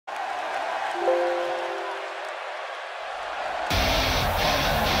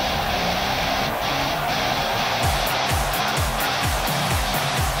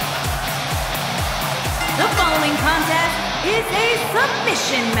is a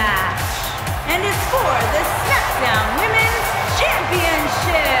submission match and is for the SmackDown Women's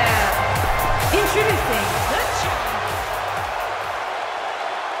Championship. Introducing the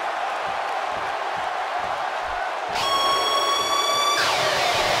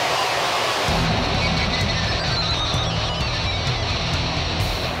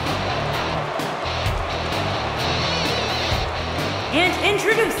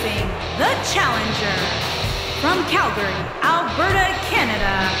Introducing the challenger, from Calgary, Alberta,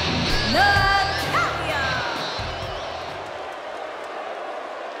 Canada, Natalya.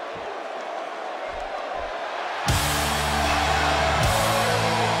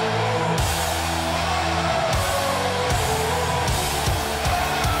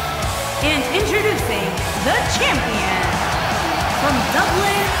 And introducing the champion, from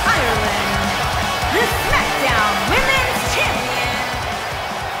Dublin, Ireland, the SmackDown Women's Champion.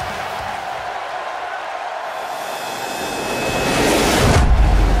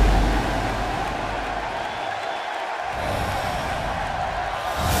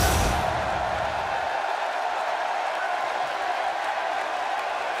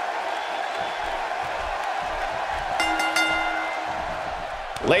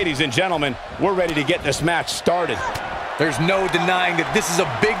 Ladies and gentlemen, we're ready to get this match started. There's no denying that this is a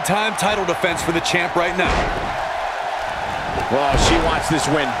big-time title defense for the champ right now. Well, she wants this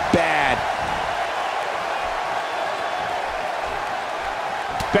win bad.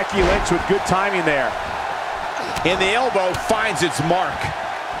 Becky Lynch with good timing there. And the elbow finds its mark.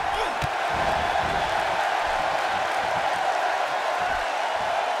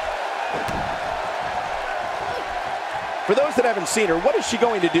 For those that haven't seen her, what is she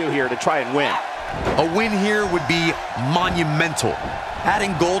going to do here to try and win? A win here would be monumental.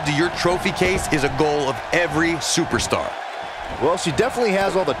 Adding gold to your trophy case is a goal of every superstar. Well, she definitely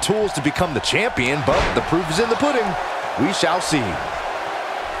has all the tools to become the champion, but the proof is in the pudding. We shall see.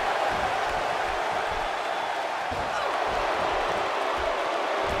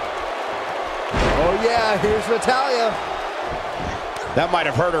 Oh yeah, here's Natalya. That might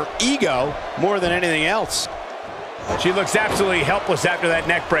have hurt her ego more than anything else. She looks absolutely helpless after that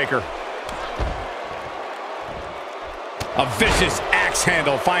neck breaker. A vicious axe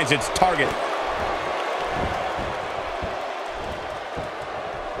handle finds its target.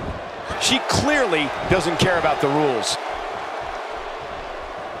 She clearly doesn't care about the rules.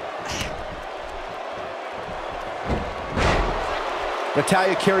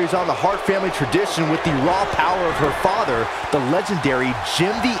 Natalya carries on the Hart family tradition with the raw power of her father, the legendary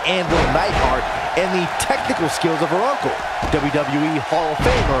Jim the Anvil Neidhart, and the technical skills of her uncle, WWE Hall of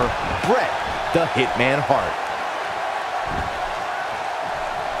Famer Bret the Hitman Hart.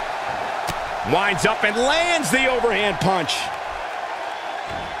 Winds up and lands the overhand punch.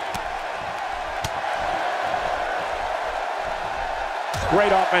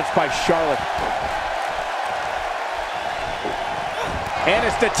 Great offense by Charlotte. And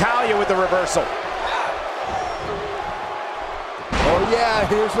it's Natalya with the reversal. Oh yeah,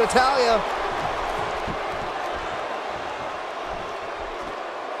 here's Natalya.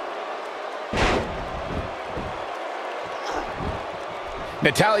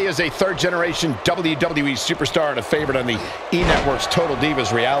 Natalya is a third-generation WWE superstar and a favorite on the E! Network's Total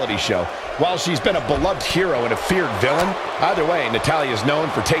Divas reality show. While she's been a beloved hero and a feared villain, either way, Natalya is known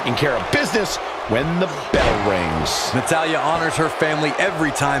for taking care of business when the bell rings. Natalya honors her family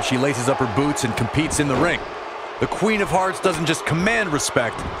every time she laces up her boots and competes in the ring. The Queen of Hearts doesn't just command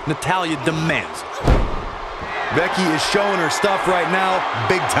respect, Natalya demands. Becky is showing her stuff right now,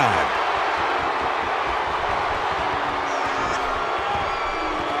 big time.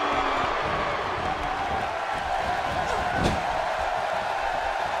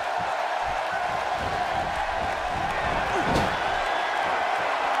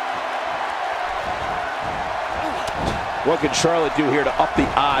 What can Charlotte do here to up the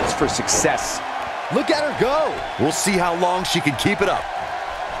odds for success? Look at her go. We'll see how long she can keep it up.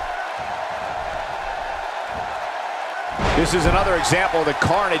 This is another example of the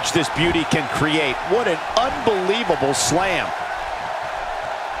carnage this beauty can create. What an unbelievable slam.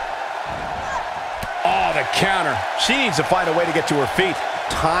 Oh, the counter. She needs to find a way to get to her feet.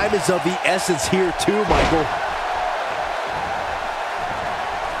 Time is of the essence here too, Michael.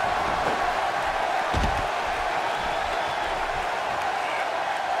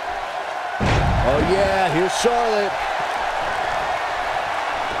 Oh yeah, here's Charlotte.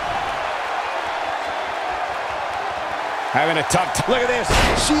 Having a tough time. Look at this.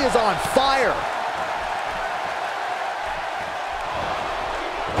 She is on fire.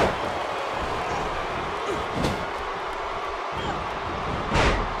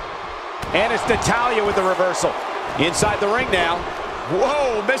 And it's Natalya with the reversal. Inside the ring now.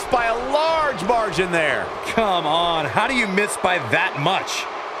 Whoa, missed by a large margin there. Come on, how do you miss by that much?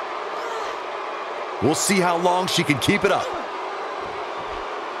 We'll see how long she can keep it up.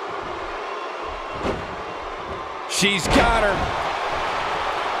 She's got her.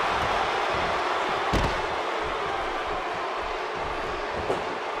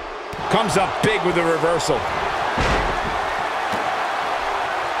 Comes up big with the reversal.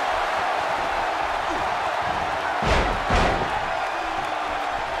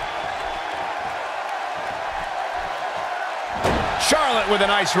 Charlotte with a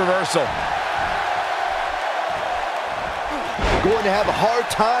nice reversal. Going to have a hard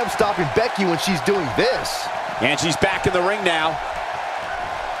time stopping Becky when she's doing this. And she's back in the ring now.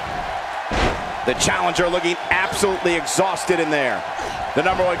 The challenger looking absolutely exhausted in there. The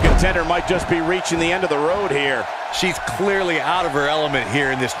 #1 contender might just be reaching the end of the road here. She's clearly out of her element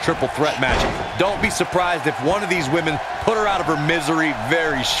here in this triple threat match. Don't be surprised if one of these women put her out of her misery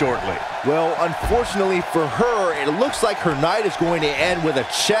very shortly. Well, unfortunately for her, it looks like her night is going to end with a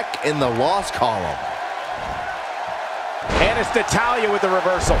check in the loss column. And it's Natalya with the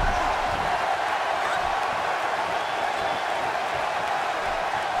reversal.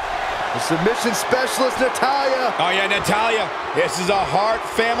 The submission specialist, Natalya. Oh yeah, Natalya. This is a Hart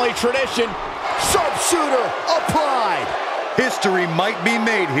family tradition. Sharpshooter applied. History might be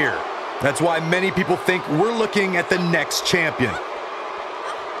made here. That's why many people think we're looking at the next champion.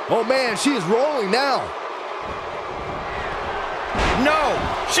 Oh man, she is rolling now. No,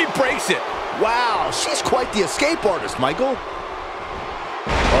 she breaks it. Wow, she's quite the escape artist, Michael.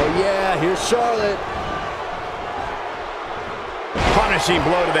 Oh yeah, here's Charlotte. Punishing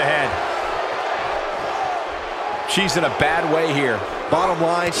blow to the head. She's in a bad way here. Bottom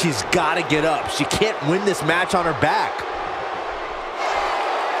line, she's got to get up. She can't win this match on her back.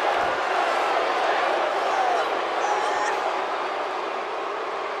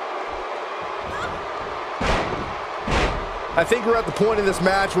 I think we're at the point in this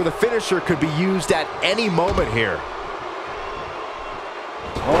match where the finisher could be used at any moment here.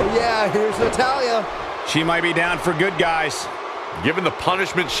 Oh yeah, here's Natalya. She might be down for good, guys. Given the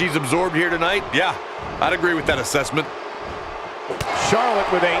punishment she's absorbed here tonight, yeah, I'd agree with that assessment. Charlotte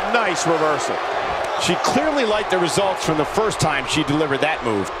with a nice reversal. She clearly liked the results from the first time she delivered that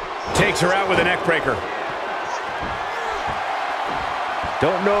move. Takes her out with a neck breaker.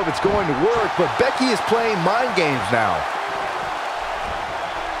 Don't know if it's going to work, but Becky is playing mind games now.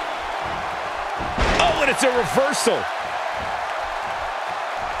 Oh, and it's a reversal.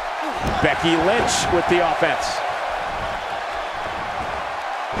 Becky Lynch with the offense.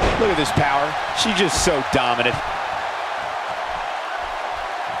 Look at this power. She's just so dominant.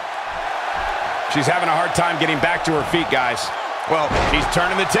 She's having a hard time getting back to her feet, guys. Well, she's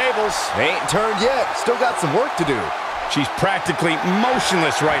turning the tables. They ain't turned yet. Still got some work to do. She's practically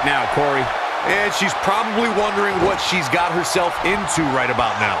motionless right now, Corey. And she's probably wondering what she's got herself into right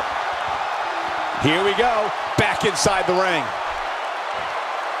about now. Here we go. Back inside the ring.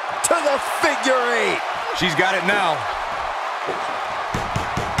 To the figure 8. She's got it now.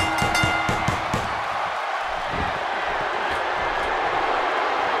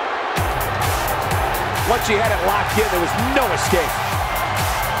 Once she had it locked in, there was no escape.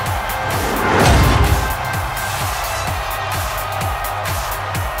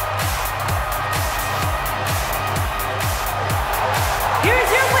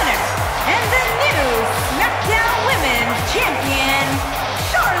 Here's your winner, and the new SmackDown Women's Champion,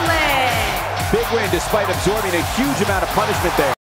 Charlotte. Big win despite absorbing a huge amount of punishment there.